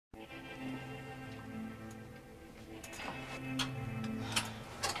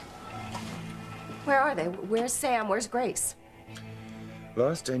Where are they? Where's Sam? Where's Grace?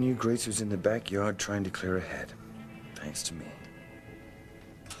 Last I knew, Grace was in the backyard trying to clear a head. Thanks to me.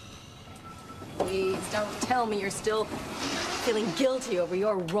 Please don't tell me you're still feeling guilty over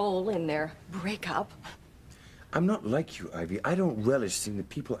your role in their breakup. I'm not like you, Ivy. I don't relish seeing the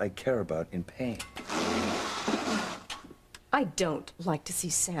people I care about in pain. I don't like to see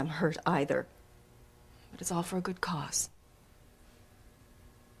Sam hurt either. But it's all for a good cause.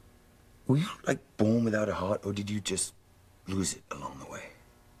 Were you, like, born without a heart, or did you just lose it along the way?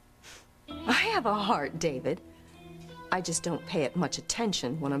 I have a heart, David. I just don't pay it much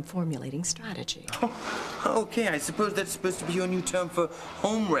attention when I'm formulating strategy. Oh, okay, I suppose that's supposed to be your new term for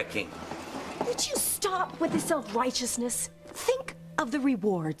home-wrecking. Would you stop with the self-righteousness? Think of the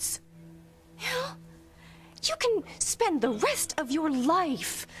rewards. You know, you can spend the rest of your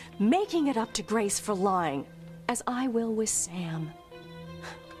life making it up to Grace for lying, as I will with Sam.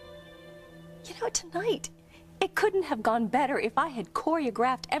 You know, tonight, it couldn't have gone better if I had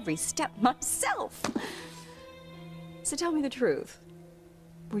choreographed every step myself. So tell me the truth.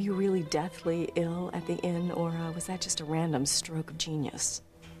 Were you really deathly ill at the inn, or was that just a random stroke of genius?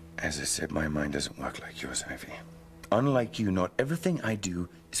 As I said, my mind doesn't work like yours, Ivy. Unlike you, not everything I do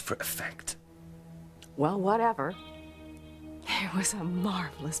is for effect. Well, whatever. It was a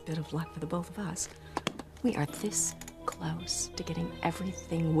marvelous bit of luck for the both of us. We are this close to getting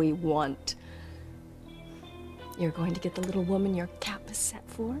everything we want. You're going to get the little woman your cap is set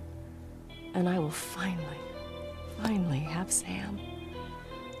for, and I will finally have Sam.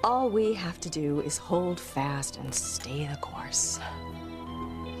 All we have to do is hold fast and stay the course.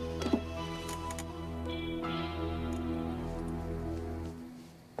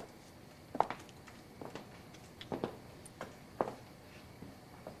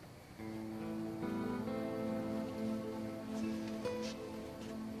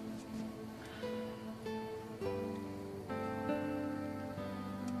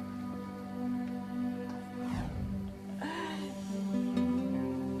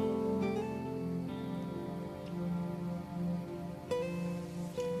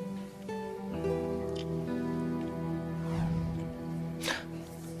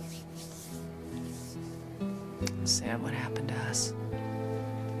 Sam, what happened to us?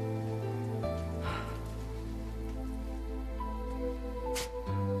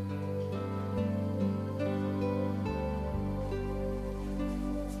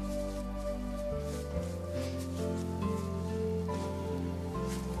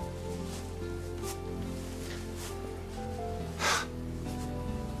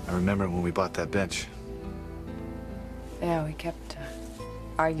 I remember when we bought that bench. Yeah, we kept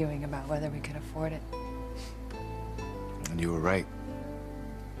arguing about whether we could afford it. And you were right.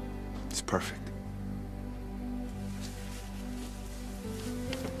 It's perfect.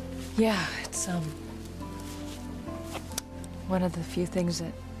 Yeah, it's one of the few things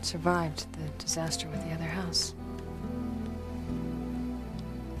that survived the disaster with the other house.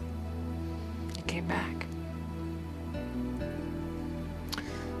 It came back.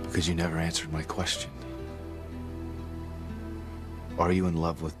 Because you never answered my question. Are you in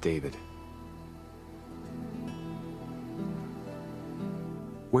love with David?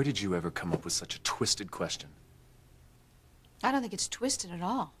 Where did you ever come up with such a twisted question? I don't think it's twisted at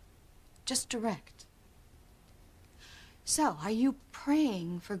all. Just direct. So, are you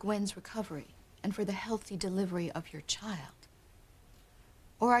praying for Gwen's recovery and for the healthy delivery of your child?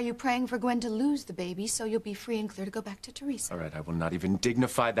 Or are you praying for Gwen to lose the baby so you'll be free and clear to go back to Teresa? All right, I will not even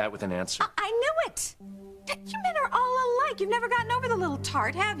dignify that with an answer. I knew it! You men are all alike. You've never gotten over the little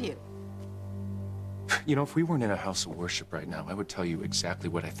tart, have you? You know, if we weren't in a house of worship right now, I would tell you exactly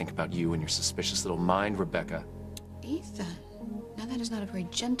what I think about you and your suspicious little mind, Rebecca. Ethan, now that is not a very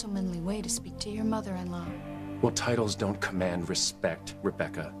gentlemanly way to speak to your mother-in-law. Well, titles don't command respect,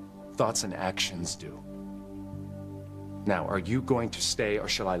 Rebecca. Thoughts and actions do. Now, are you going to stay or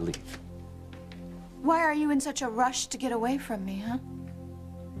shall I leave? Why are you in such a rush to get away from me, huh?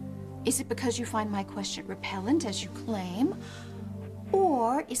 Is it because you find my question repellent, as you claim?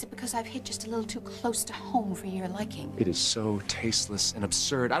 Or is it because I've hit just a little too close to home for your liking? It is so tasteless and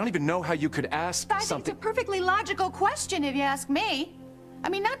absurd. I don't even know how you could ask I something. think it's a perfectly logical question, if you ask me. I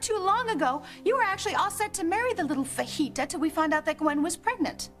mean, not too long ago, you were actually all set to marry the little fajita till we found out that Gwen was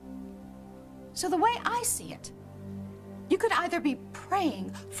pregnant. So the way I see it, you could either be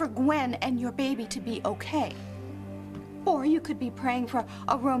praying for Gwen and your baby to be okay, or you could be praying for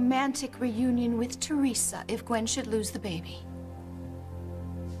a romantic reunion with Teresa if Gwen should lose the baby.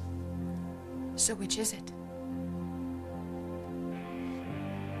 So which is it?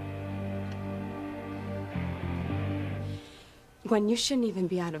 Gwen, you shouldn't even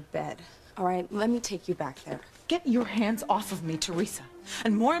be out of bed, All right, let me take you back there. Get your hands off of me, Teresa.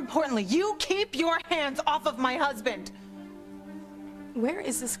 And more importantly, you keep your hands off of my husband. Where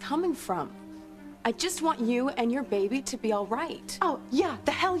is this coming from? I just want you and your baby to be all right. Oh, yeah,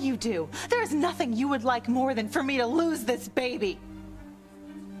 the hell you do. There's nothing you would like more than for me to lose this baby.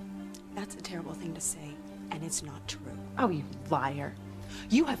 That's a terrible thing to say, and it's not true. Oh, you liar.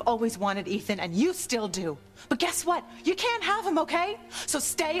 You have always wanted Ethan, and you still do. But guess what? You can't have him, okay? So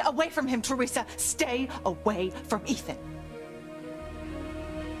stay away from him, Teresa. Stay away from Ethan.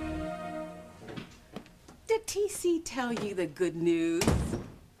 Did TC tell you the good news?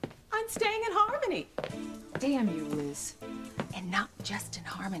 I'm staying in Harmony. Damn you, Liz. And not just in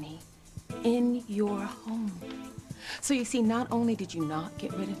Harmony, in your home. So you see, not only did you not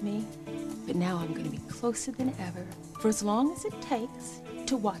get rid of me, but now I'm going to be closer than ever for as long as it takes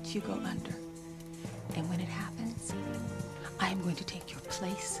to watch you go under. And when it happens, I am going to take your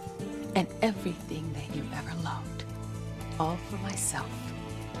place and everything that you ever loved, all for myself.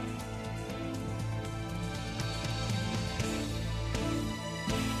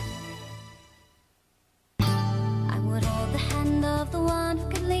 I would hold the hand of the one who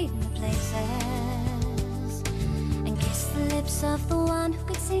could lead me places and kiss the lips of the one who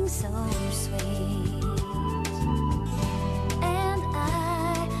could sing so sweet. And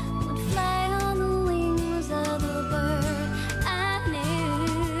I would fly on the wings of the bird I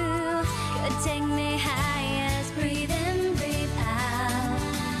knew could take me highest. Breathe in, breathe out.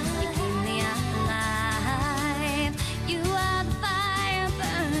 You keep me alive. You are the fire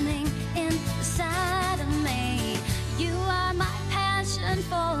burning inside of me. You are my passion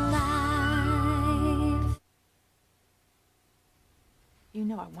for life. You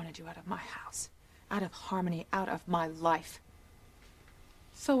know I wanted you out of my house, out of Harmony, out of my life.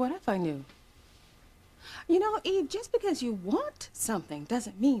 So what if I knew? You know, Eve, just because you want something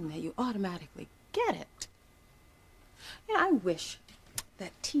doesn't mean that you automatically get it. And I wish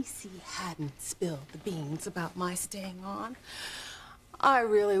that TC hadn't spilled the beans about my staying on. I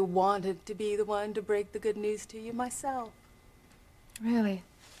really wanted to be the one to break the good news to you myself. Really?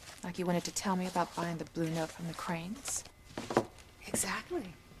 Like you wanted to tell me about buying the blue note from the Cranes?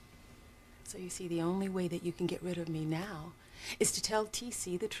 Exactly. So you see, the only way that you can get rid of me now is to tell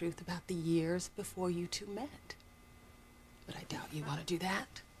TC the truth about the years before you two met. But I doubt you want to do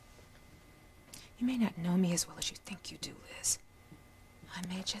that. You may not know me as well as you think you do, Liz. I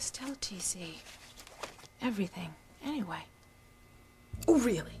may just tell TC everything anyway. Oh,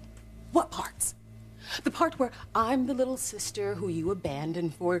 really? What parts? The part where I'm the little sister who you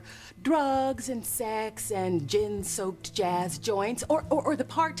abandoned for drugs and sex and gin-soaked jazz joints? Or the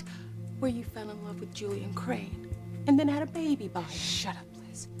part where you fell in love with Julian Crane and then had a baby by him? Shut up,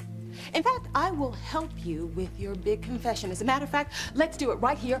 Liz. In fact, I will help you with your big confession. As a matter of fact, let's do it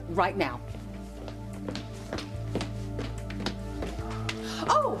right here, right now.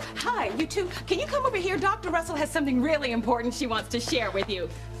 Oh, hi, you two. Can you come over here? Dr. Russell has something really important she wants to share with you.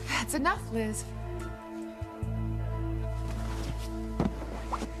 That's enough, Liz.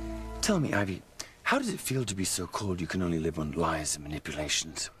 Tell me, Ivy, how does it feel to be so cold you can only live on lies and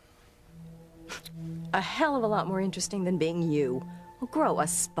manipulations? A hell of a lot more interesting than being you. Well, grow a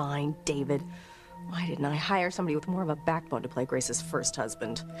spine, David. Why didn't I hire somebody with more of a backbone to play Grace's first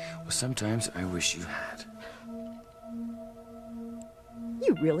husband? Well, sometimes I wish you had.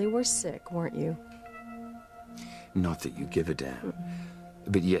 You really were sick, weren't you? Not that you give a damn.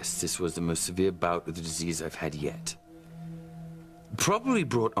 But yes, this was the most severe bout of the disease I've had yet. Probably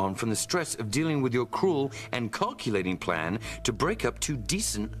brought on from the stress of dealing with your cruel and calculating plan to break up two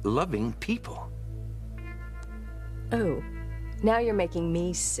decent, loving people. Oh, now you're making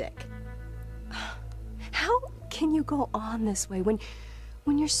me sick. How can you go on this way when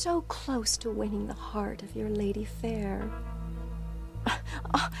you're so close to winning the heart of your lady fair?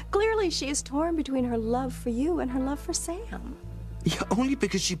 Clearly she is torn between her love for you and her love for Sam. Yeah, only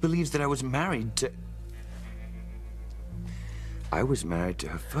because she believes that I was married to... I was married to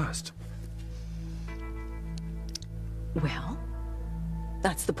her first. Well,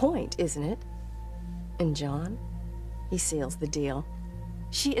 that's the point, isn't it? And John, he seals the deal.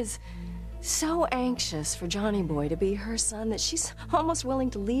 She is so anxious for Johnny Boy to be her son that she's almost willing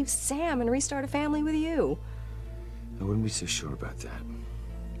to leave Sam and restart a family with you. I wouldn't be so sure about that.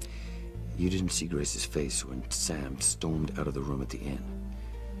 You didn't see Grace's face when Sam stormed out of the room at the inn.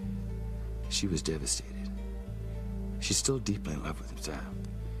 She was devastated. She's still deeply in love with Sam.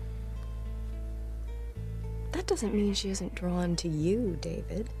 That doesn't mean she isn't drawn to you,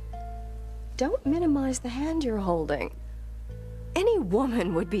 David. Don't minimize the hand you're holding. Any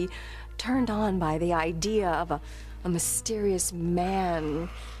woman would be turned on by the idea of a mysterious man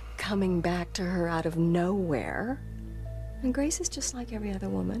coming back to her out of nowhere. And Grace is just like every other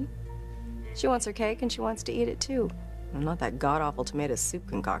woman. She wants her cake and she wants to eat it too. And not that god-awful tomato soup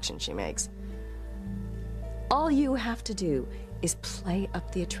concoction she makes. All you have to do is play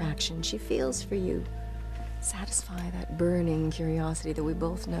up the attraction she feels for you. Satisfy that burning curiosity that we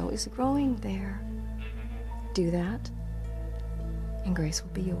both know is growing there. Do that, and Grace will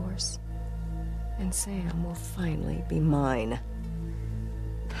be yours. And Sam will finally be mine.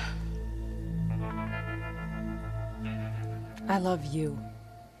 I love you.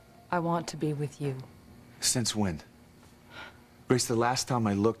 I want to be with you. Since when? Grace, the last time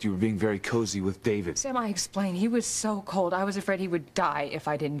I looked, you were being very cozy with David. Sam, I explained. He was so cold. I was afraid he would die if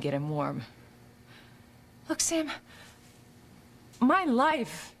I didn't get him warm. Look, Sam, my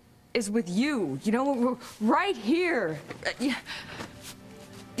life is with you. You know, we're right here.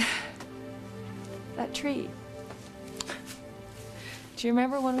 That tree. Do you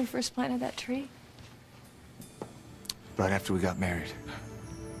remember when we first planted that tree? Right after we got married.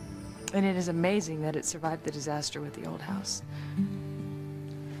 And it is amazing that it survived the disaster with the old house.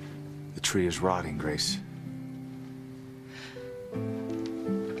 The tree is rotting, Grace.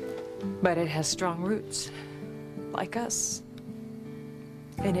 But it has strong roots, like us.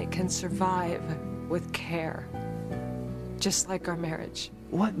 And it can survive with care, just like our marriage.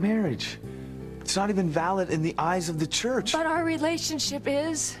 What marriage? It's not even valid in the eyes of the church. But our relationship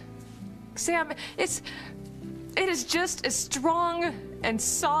is. Sam, it is just as strong and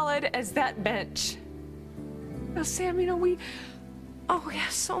solid as that bench. Now, Sam, you know, we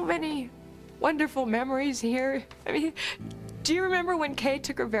have so many wonderful memories here. I mean, do you remember when Kay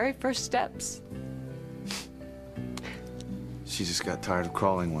took her very first steps? She just got tired of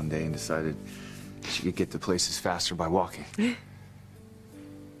crawling one day and decided she could get to places faster by walking.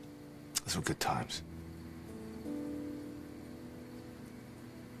 Those were good times.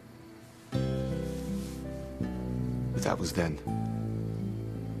 But that was then.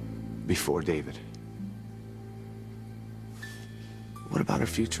 Before David. What about our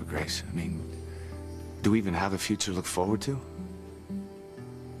future, Grace? I mean, do we even have a future to look forward to?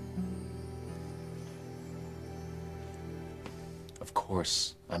 Of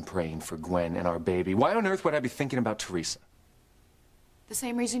course, I'm praying for Gwen and our baby. Why on earth would I be thinking about Teresa? The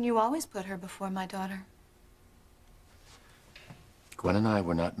same reason you always put her before my daughter. Gwen and I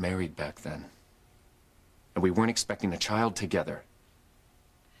were not married back then. And we weren't expecting a child together.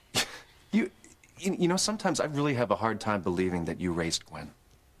 You know, sometimes I really have a hard time believing that you raised Gwen.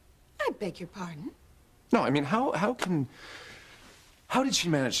 I beg your pardon? No, I mean, how did she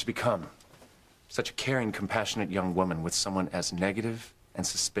manage to become such a caring, compassionate young woman with someone as negative and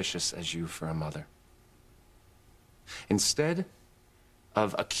suspicious as you for a mother? Instead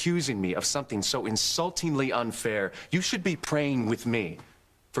of accusing me of something so insultingly unfair, you should be praying with me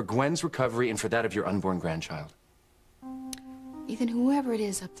for Gwen's recovery and for that of your unborn grandchild. Ethan, whoever it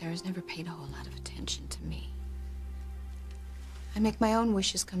is up there has never paid a whole lot of attention to me. I make my own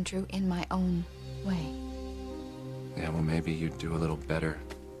wishes come true in my own way. Yeah, well, maybe you'd do a little better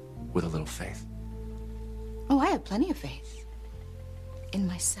with a little faith. Oh, I have plenty of faith. In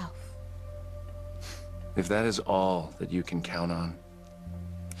myself. If that is all that you can count on,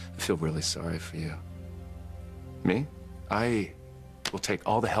 I feel really sorry for you. Me? I will take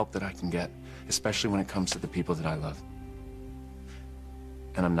all the help that I can get, especially when it comes to the people that I love.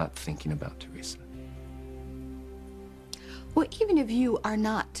 And I'm not thinking about Teresa. Well, even if you are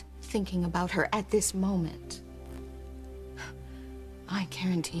not thinking about her at this moment, I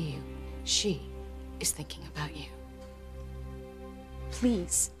guarantee you, she is thinking about you.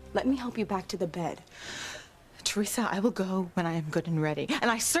 Please, let me help you back to the bed. Teresa, I will go when I am good and ready.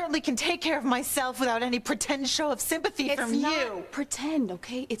 And I certainly can take care of myself without any pretend show of sympathy from you. It's not pretend,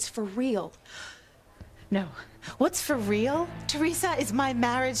 okay? It's for real. No. What's for real, Teresa, is my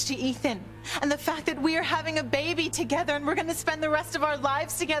marriage to Ethan. And the fact that we are having a baby together and we're going to spend the rest of our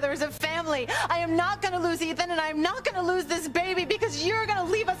lives together as a family. I am not going to lose Ethan, and I am not going to lose this baby because you're going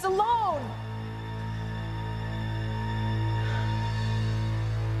to leave us alone.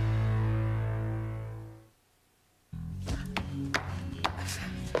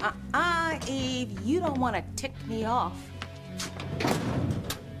 Eve, you don't want to tick me off.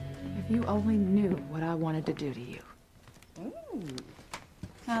 If you only knew what I wanted to do to you. Ooh.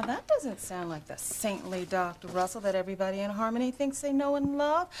 Now that doesn't sound like the saintly Dr. Russell that everybody in Harmony thinks they know and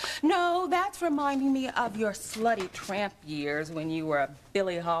love. No, that's reminding me of your slutty tramp years when you were a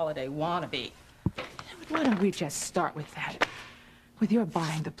Billie Holiday wannabe. Why don't we just start with that? With your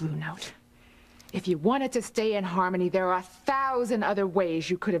buying the Blue Note. If you wanted to stay in Harmony, there are 1,000 other ways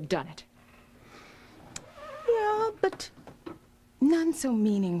you could have done it. Yeah, but None so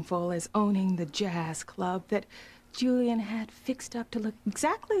meaningful as owning the jazz club that Julian had fixed up to look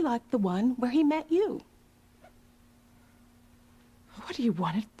exactly like the one where he met you. What do you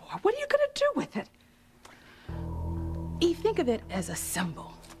want it for? What are you going to do with it? Eve, think of it as a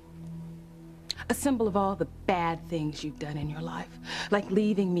symbol. A symbol of all the bad things you've done in your life, like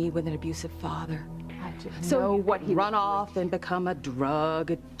leaving me with an abusive father. I didn't So know you what could he run off and become a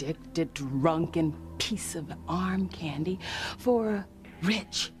drug-addicted, drunken piece of arm candy for a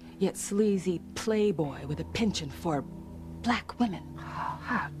rich yet sleazy playboy with a penchant for black women. Oh,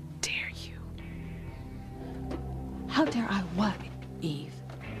 how dare you? How dare I what, Eve?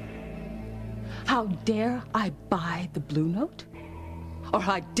 How dare I buy the Blue Note? Or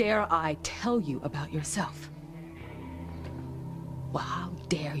how dare I tell you about yourself? Well, how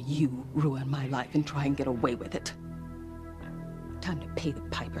dare you ruin my life and try and get away with it? Time to pay the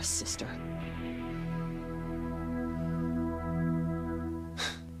piper, sister.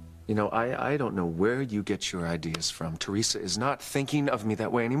 You know, I don't know where you get your ideas from. Teresa is not thinking of me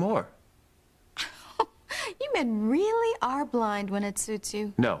that way anymore. You men really are blind when it suits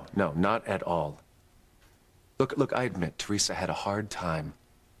you. No, not at all. Look, I admit, Teresa had a hard time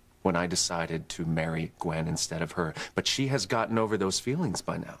when I decided to marry Gwen instead of her. But she has gotten over those feelings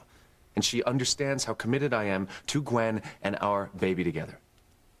by now. And she understands how committed I am to Gwen and our baby together.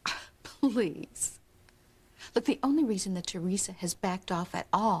 Please. Look, the only reason that Teresa has backed off at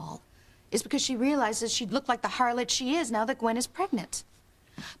all is because she realizes she'd look like the harlot she is now that Gwen is pregnant.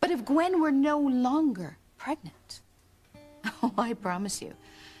 But if Gwen were no longer pregnant, oh, I promise you,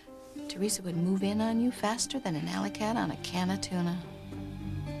 Teresa would move in on you faster than an alley cat on a can of tuna.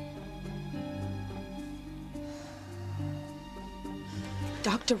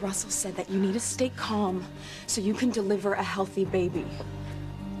 Dr. Russell said that you need to stay calm so you can deliver a healthy baby.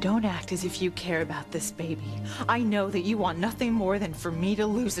 Don't act as if you care about this baby. I know that you want nothing more than for me to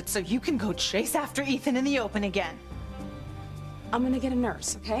lose it so you can go chase after Ethan in the open again. I'm gonna get a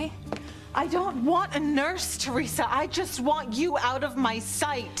nurse, okay? I don't want a nurse, Teresa. I just want you out of my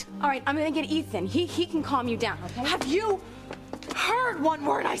sight. All right, I'm gonna get Ethan. He can calm you down, okay? Have you heard one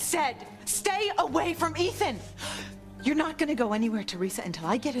word I said? Stay away from Ethan. You're not gonna go anywhere, Teresa, until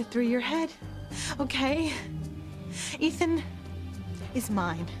I get it through your head, okay? Ethan is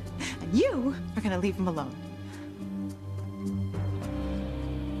mine, and you are gonna leave him alone.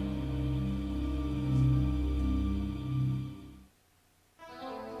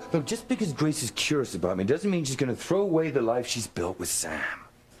 Look, just because Grace is curious about me doesn't mean she's gonna throw away the life she's built with Sam.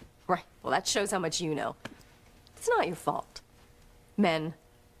 Right, well, that shows how much you know. It's not your fault. Men,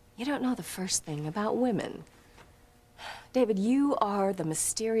 you don't know the first thing about women. David, you are the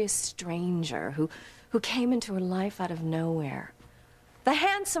mysterious stranger who came into her life out of nowhere. The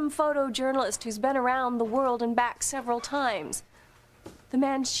handsome photojournalist who's been around the world and back several times. The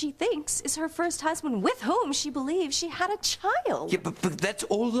man she thinks is her first husband, with whom she believes she had a child. Yeah, but that's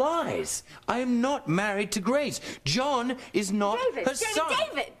all lies. I am not married to Grace. John is not her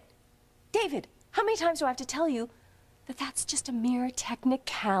son. David, how many times do I have to tell you that that's just a mere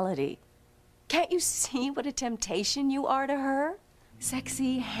technicality? Can't you see what a temptation you are to her?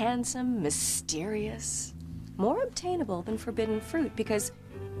 Sexy, handsome, mysterious. More obtainable than forbidden fruit because,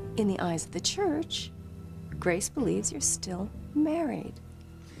 in the eyes of the church, Grace believes you're still married.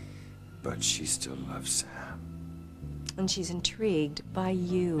 But she still loves Sam. And she's intrigued by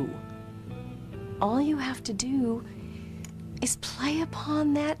you. All you have to do is play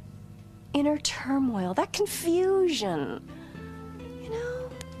upon that inner turmoil, that confusion. You know?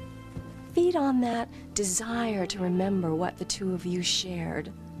 Feed on that desire to remember what the two of you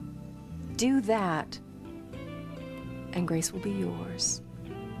shared. Do that, and Grace will be yours.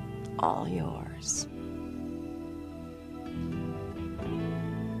 All yours.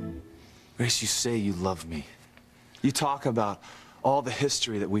 Grace, you say you love me. You talk about all the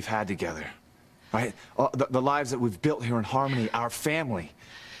history that we've had together, right? The lives that we've built here in Harmony, our family.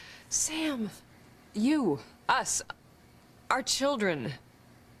 Sam, you, us, our children.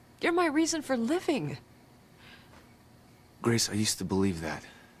 You're my reason for living. Grace, I used to believe that,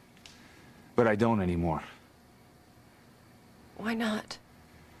 but I don't anymore. Why not?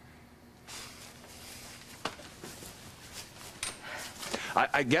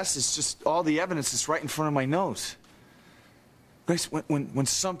 I guess it's just all the evidence is right in front of my nose. Grace, when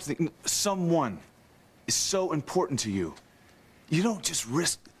someone is so important to you, you don't just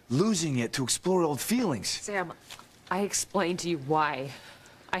risk losing it to explore old feelings. Sam, I explained to you why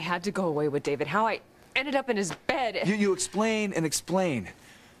I had to go away with David, how I ended up in his bed. You explain and explain,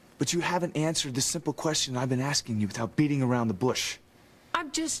 but you haven't answered the simple question I've been asking you without beating around the bush.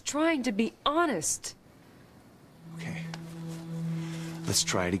 I'm just trying to be honest. Okay. Let's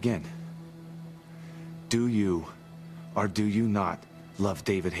try it again. Do you, or do you not, love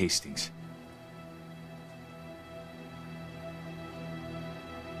David Hastings?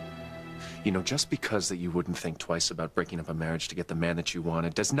 You know, just because that you wouldn't think twice about breaking up a marriage to get the man that you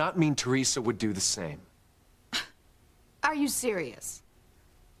wanted does not mean Teresa would do the same. Are you serious?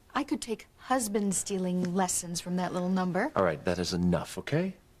 I could take husband-stealing lessons from that little number. All right, that is enough,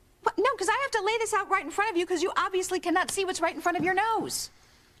 okay? What? No, because I have to lay this out right in front of you because you obviously cannot see what's right in front of your nose.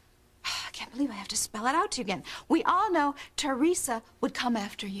 I can't believe I have to spell it out to you again. We all know Teresa would come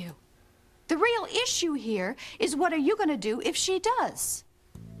after you. The real issue here is what are you going to do if she does?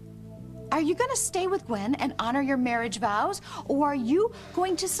 Are you going to stay with Gwen and honor your marriage vows, or are you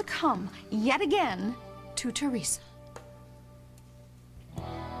going to succumb yet again to Teresa?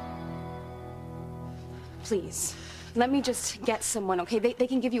 Please, let me just get someone, okay? They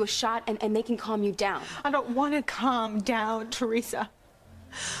can give you a shot and they can calm you down. I don't want to calm down, Teresa.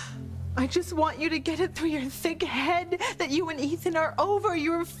 I just want you to get it through your thick head that you and Ethan are over.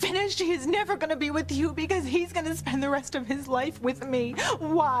 You're finished. He's never going to be with you because he's going to spend the rest of his life with me.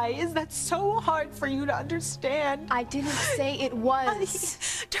 Why is that so hard for you to understand? I didn't say it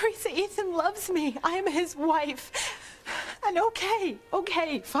was. Teresa, Ethan loves me. I am his wife. And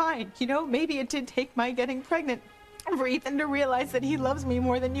okay, fine. You know, maybe it did take my getting pregnant for Ethan to realize that he loves me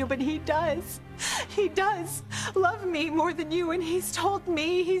more than you, but he does. He does love me more than you, and he's told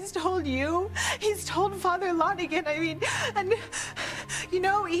me, he's told you, he's told Father Lonigan. I mean, and you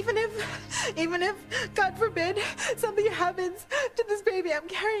know, even if, God forbid, something happens to this baby I'm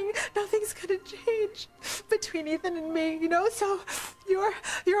carrying, nothing's gonna change between Ethan and me, you know? So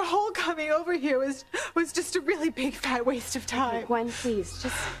your whole coming over here was just a really big fat waste of time. Okay, Gwen, please,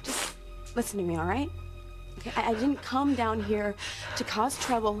 just listen to me, all right? Okay, I didn't come down here to cause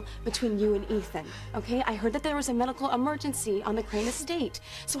trouble between you and Ethan, okay? I heard that there was a medical emergency on the Crane estate,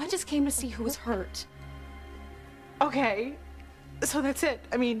 so I just came to see who was hurt. Okay, so that's it.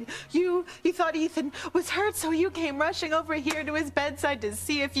 I mean, you thought Ethan was hurt, so you came rushing over here to his bedside to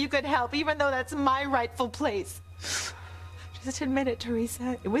see if you could help, even though that's my rightful place. Just admit it,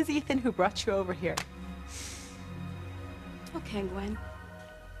 Teresa. It was Ethan who brought you over here. Okay, Gwen.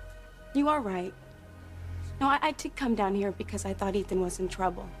 You are right. No, I did come down here because I thought Ethan was in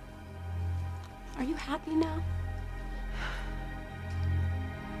trouble. Are you happy now?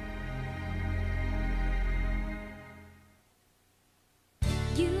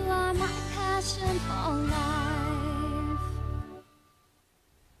 You are my passion for life.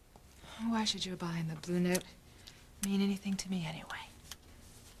 Why should your buying the Blue Note mean anything to me anyway?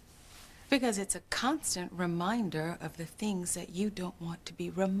 Because it's a constant reminder of the things that you don't want to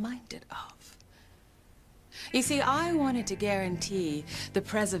be reminded of. You see, I wanted to guarantee the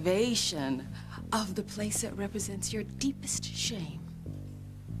preservation of the place that represents your deepest shame.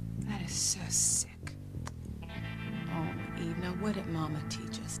 That is so sick. Oh, Eve, now what did Mama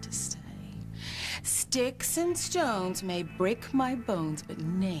teach us to say? Sticks and stones may break my bones, but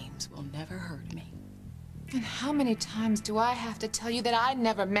names will never hurt me. And how many times do I have to tell you that I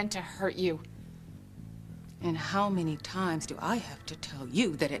never meant to hurt you? And how many times do I have to tell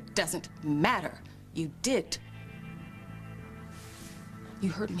you that it doesn't matter? You did. You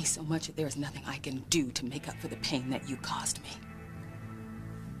hurt me so much that there is nothing I can do to make up for the pain that you caused me.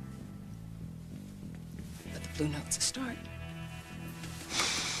 But the Blue Note's a start.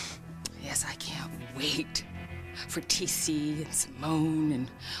 Yes, I can't wait for TC and Simone and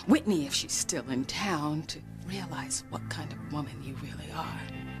Whitney, if she's still in town, to realize what kind of woman you really are.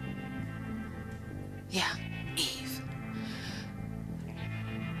 Yeah, Eve.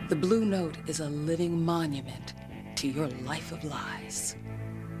 The Blue Note is a living monument to your life of lies.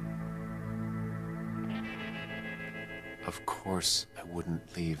 Of course I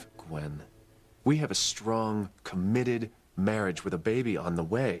wouldn't leave Gwen. We have a strong, committed marriage with a baby on the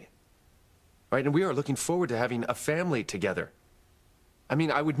way. Right, and we are looking forward to having a family together. I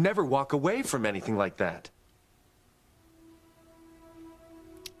mean, I would never walk away from anything like that.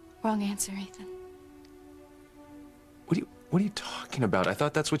 Wrong answer, Ethan. What are you talking about? I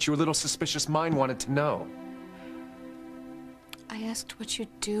thought that's what your little suspicious mind wanted to know. I asked what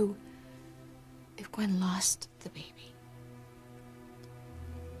you'd do if Gwen lost the baby.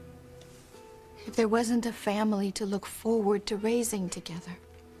 If there wasn't a family to look forward to raising together.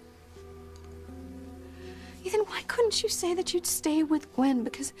 Ethan, why couldn't you say that you'd stay with Gwen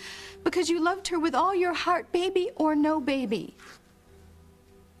because you loved her with all your heart, baby or no baby?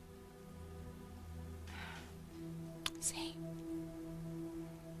 See?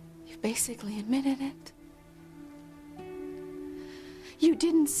 You've basically admitted it. You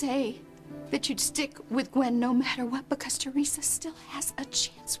didn't say that you'd stick with Gwen no matter what, because Teresa still has a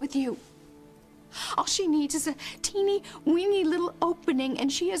chance with you. All she needs is a teeny weeny little opening,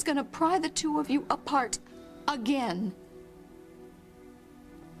 and she is gonna pry the two of you apart again.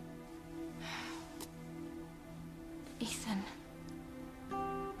 Ethan,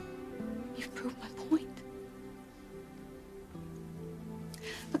 you've proved my point.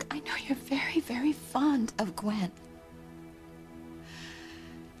 Look, I know you're very, very fond of Gwen.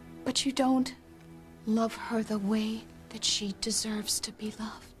 But you don't love her the way that she deserves to be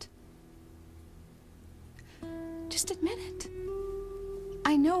loved. Just admit it.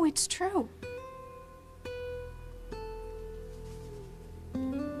 I know it's true.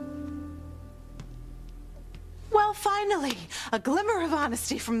 Well, finally, a glimmer of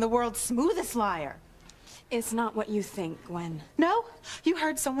honesty from the world's smoothest liar. It's not what you think, Gwen. No? You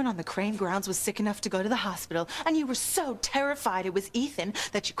heard someone on the Crane grounds was sick enough to go to the hospital, and you were so terrified it was Ethan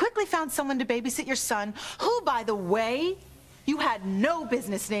that you quickly found someone to babysit your son, who, by the way, you had no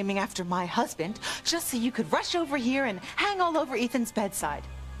business naming after my husband, just so you could rush over here and hang all over Ethan's bedside.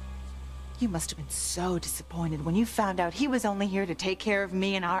 You must have been so disappointed when you found out he was only here to take care of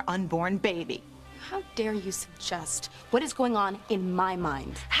me and our unborn baby. How dare you suggest what is going on in my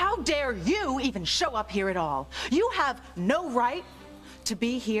mind? How dare you even show up here at all? You have no right to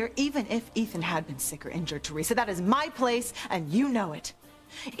be here, even if Ethan had been sick or injured, Teresa. That is my place, and you know it.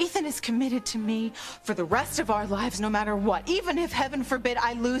 Ethan is committed to me for the rest of our lives, no matter what, even if, heaven forbid,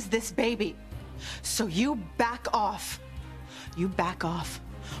 I lose this baby. So you back off. You back off,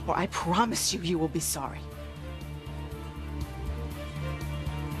 or I promise you, you will be sorry.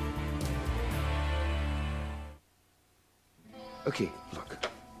 Okay, look.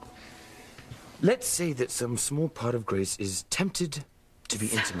 Let's say that some small part of Grace is tempted to be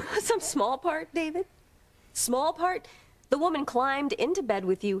intimate. Some small part, David? Small part? The woman climbed into bed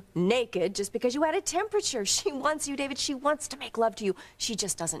with you naked just because you had a temperature. She wants you, David. She wants to make love to you. She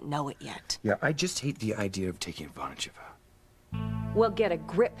just doesn't know it yet. Yeah, I just hate the idea of taking advantage of her. Well, get a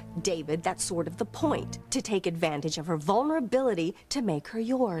grip, David. That's sort of the point. To take advantage of her vulnerability to make her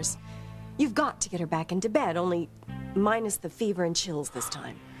yours. You've got to get her back into bed, only minus the fever and chills this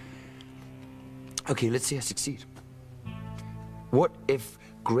time. Okay, let's say I succeed. What if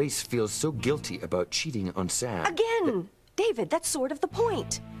Grace feels so guilty about cheating on Sam? Again, David, that's sort of the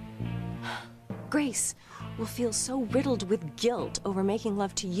point. Grace will feel so riddled with guilt over making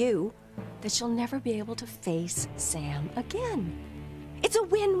love to you that she'll never be able to face Sam again. It's a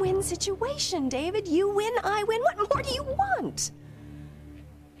win-win situation, David. You win, I win. What more do you want?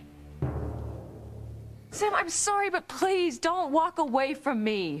 Sam, I'm sorry, but please don't walk away from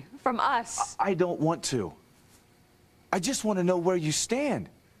me, from us. I don't want to. I just want to know where you stand.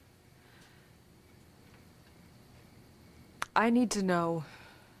 I need to know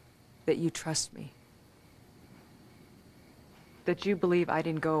that you trust me. That you believe I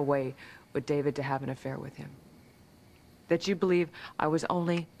didn't go away with David to have an affair with him. That you believe I was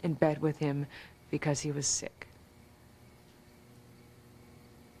only in bed with him because he was sick.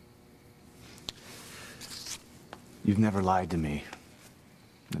 You've never lied to me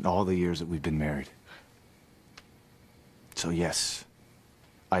in all the years that we've been married. So yes,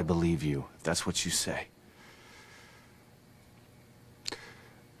 I believe you, if that's what you say.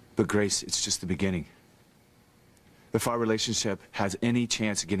 But Grace, it's just the beginning. If our relationship has any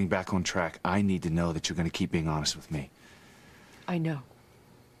chance of getting back on track, I need to know that you're going to keep being honest with me. I know.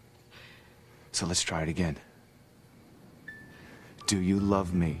 So let's try it again. Do you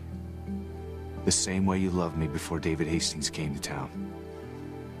love me the same way you loved me before David Hastings came to town?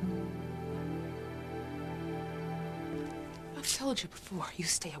 I've told you before, you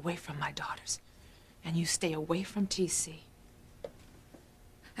stay away from my daughters. And you stay away from TC.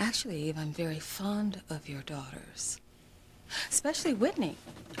 Actually, Eve, I'm very fond of your daughters. Especially Whitney.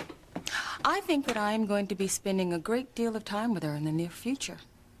 I think that I'm going to be spending a great deal of time with her in the near future.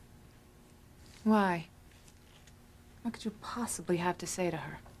 Why? What could you possibly have to say to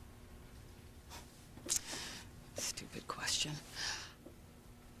her? Stupid question.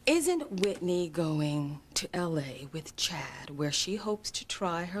 Isn't Whitney going to L.A. with Chad, where she hopes to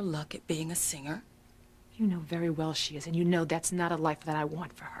try her luck at being a singer? You know very well she is, and you know that's not a life that I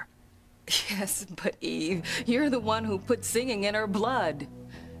want for her. Yes, but Eve, you're the one who put singing in her blood.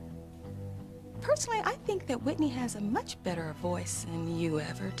 Personally, I think that Whitney has a much better voice than you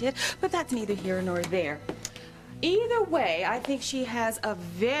ever did, but that's neither here nor there. Either way, I think she has a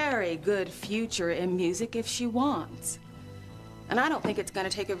very good future in music if she wants. And I don't think it's going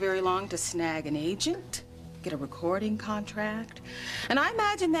to take her very long to snag an agent. get a recording contract. And I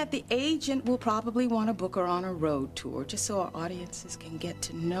imagine that the agent will probably want to book her on a road tour just so our audiences can get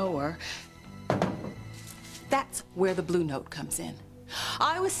to know her. That's where the Blue Note comes in.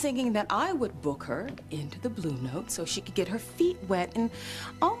 I was thinking that I would book her into the Blue Note so she could get her feet wet in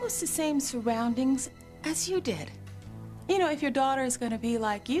almost the same surroundings as you did. You know, if your daughter is going to be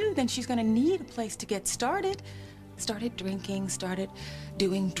like you, then she's going to need a place to get started. Started drinking, started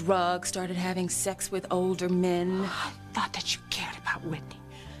doing drugs, started having sex with older men. I thought that you cared about Whitney.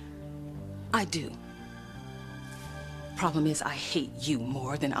 I do. Problem is, I hate you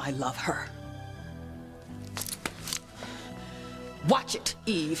more than I love her. Watch it,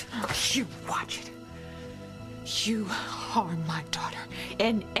 Eve. You watch it. You harm my daughter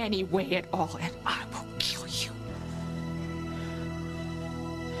in any way at all, and I will kill you.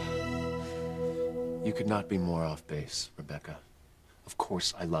 You could not be more off base, Rebecca. Of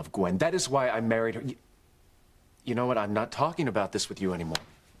course I love Gwen. That is why I married her. You know what? I'm not talking about this with you anymore.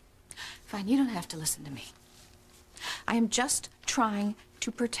 Fine, you don't have to listen to me. I am just trying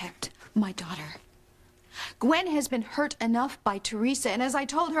to protect my daughter. Gwen has been hurt enough by Teresa, and as I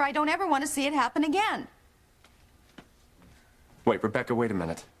told her, I don't ever want to see it happen again. Wait, Rebecca, wait a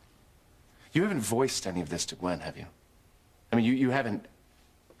minute. You haven't voiced any of this to Gwen, have you? I mean, you haven't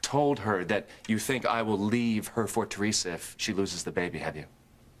told her that you think I will leave her for Teresa if she loses the baby, have you?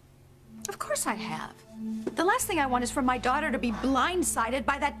 Of course I have. The last thing I want is for my daughter to be blindsided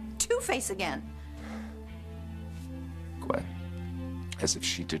by that Two-Face again. Gwen, as if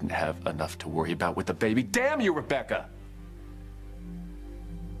she didn't have enough to worry about with the baby. Damn you, Rebecca!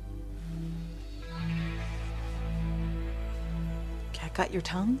 Cat got your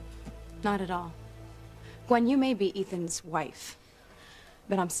tongue? Not at all. Gwen, you may be Ethan's wife,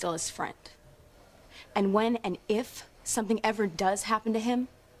 but I'm still his friend. And when and if something ever does happen to him,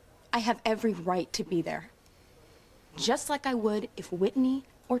 I have every right to be there. Just like I would if Whitney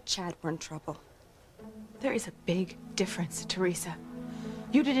or Chad were in trouble. There is a big difference, Teresa.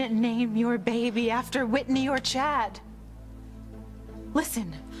 You didn't name your baby after Whitney or Chad.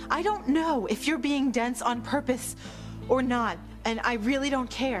 Listen, I don't know if you're being dense on purpose or not, and I really don't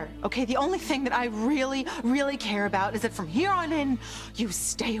care, okay? The only thing that I really, really care about is that from here on in, you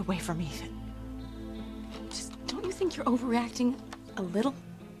stay away from Ethan. Just, don't you think you're overreacting a little?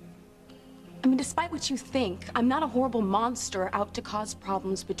 I mean, despite what you think, I'm not a horrible monster out to cause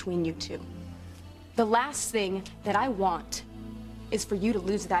problems between you two. The last thing that I want is for you to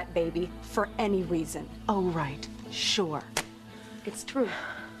lose that baby for any reason. Oh, right. Sure. It's true.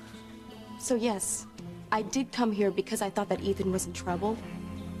 So yes, I did come here because I thought that Ethan was in trouble.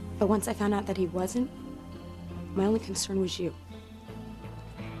 But once I found out that he wasn't, my only concern was you.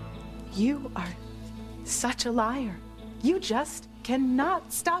 You are such a liar. You just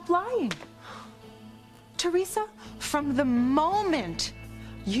cannot stop lying. Teresa, from the moment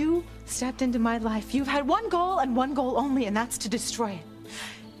you stepped into my life, you've had one goal and one goal only, and that's to destroy it.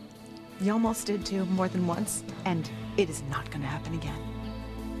 You almost did too, more than once, and it is not going to happen again.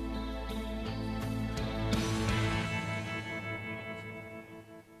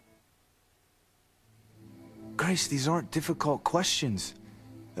 Grace, these aren't difficult questions.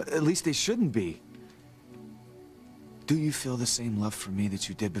 At least they shouldn't be. Do you feel the same love for me that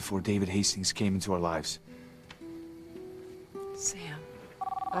you did before David Hastings came into our lives? Sam,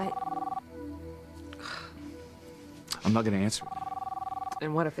 I'm not gonna answer.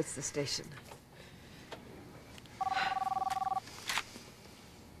 And what if it's the station?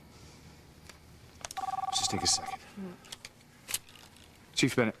 Just take a second.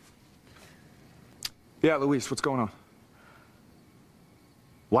 Chief Bennett. Yeah, Luis, what's going on?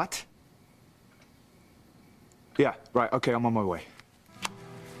 What? Yeah, right, okay, I'm on my way.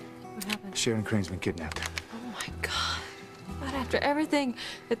 What happened? Sharon Crane's been kidnapped. Oh my God. But after everything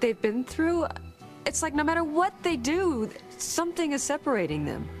that they've been through, it's like no matter what they do, something is separating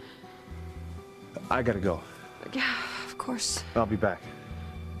them. I gotta go. Yeah, of course. I'll be back.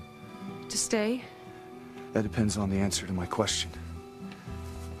 To stay? That depends on the answer to my question.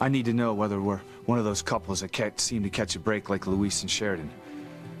 I need to know whether we're one of those couples that can't seem to catch a break like Luis and Sheridan,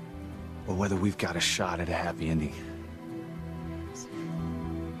 or whether we've got a shot at a happy ending.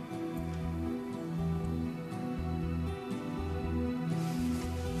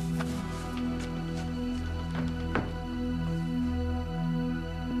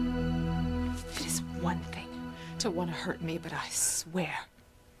 It is one thing to want to hurt me, but I swear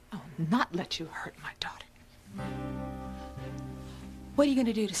I'll not let you hurt my daughter. What are you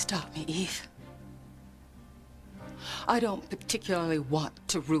gonna do to stop me, Eve? I don't particularly want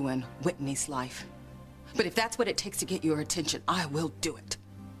to ruin Whitney's life. But if that's what it takes to get your attention, I will do it.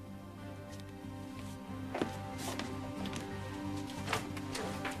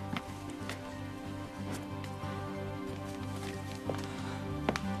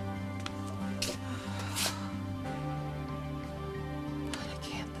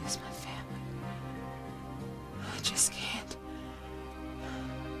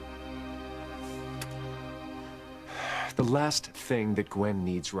 The last thing that Gwen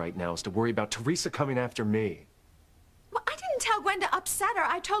needs right now is to worry about Teresa coming after me. Well, I didn't tell Gwen to upset her.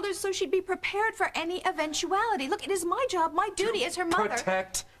 I told her so she'd be prepared for any eventuality. Look, it is my job, my duty as her mother.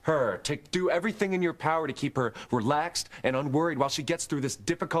 Protect her. To do everything in your power to keep her relaxed and unworried while she gets through this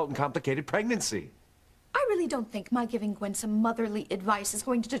difficult and complicated pregnancy. I really don't think my giving Gwen some motherly advice is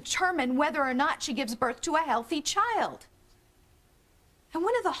going to determine whether or not she gives birth to a healthy child. And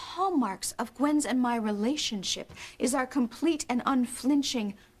one of the hallmarks of Gwen's and my relationship is our complete and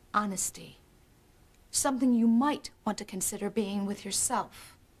unflinching honesty. Something you might want to consider being with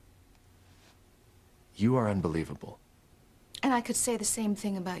yourself. You are unbelievable. And I could say the same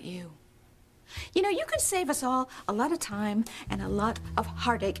thing about you. You know, you could save us all a lot of time and a lot of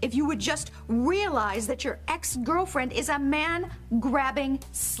heartache if you would just realize that your ex-girlfriend is a man-grabbing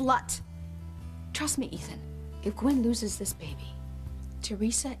slut. Trust me, Ethan, if Gwen loses this baby,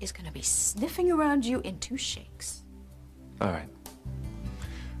 Teresa is gonna be sniffing around you in 2 shakes. All right.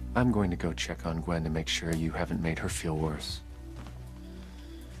 I'm going to go check on Gwen to make sure you haven't made her feel worse.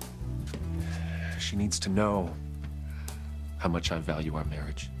 She needs to know how much I value our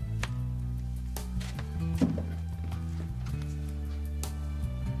marriage.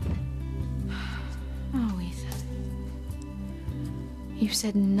 Oh, Ethan. You've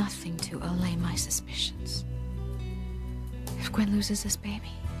said nothing to allay my suspicions. If Gwen loses this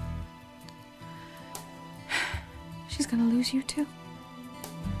baby, she's gonna lose you too.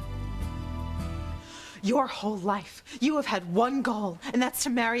 Your whole life, you have had one goal, and that's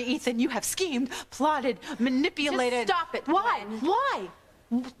to marry Ethan. You have schemed, plotted, manipulated. Just stop it. Why? Gwen. Why?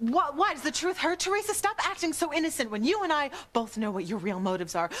 Why? Does the truth hurt, Teresa? Stop acting so innocent when you and I both know what your real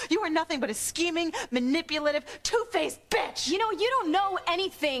motives are. You are nothing but a scheming, manipulative, two-faced bitch! You know, you don't know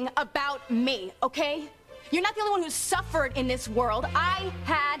anything about me, okay? You're not the only one who's suffered in this world. I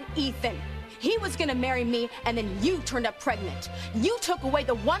had Ethan. He was gonna marry me, and then you turned up pregnant. You took away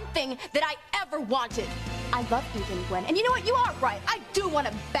the one thing that I ever wanted. I love Ethan, Gwen. And you know what? You are right. I do want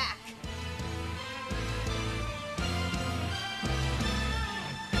him back.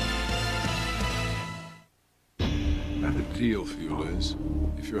 I have a deal for you, Liz.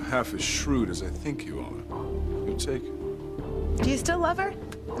 If you're half as shrewd as I think you are, you'll take it. Do you still love her?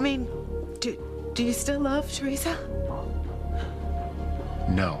 I mean, do you still love Teresa?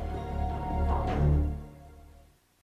 No.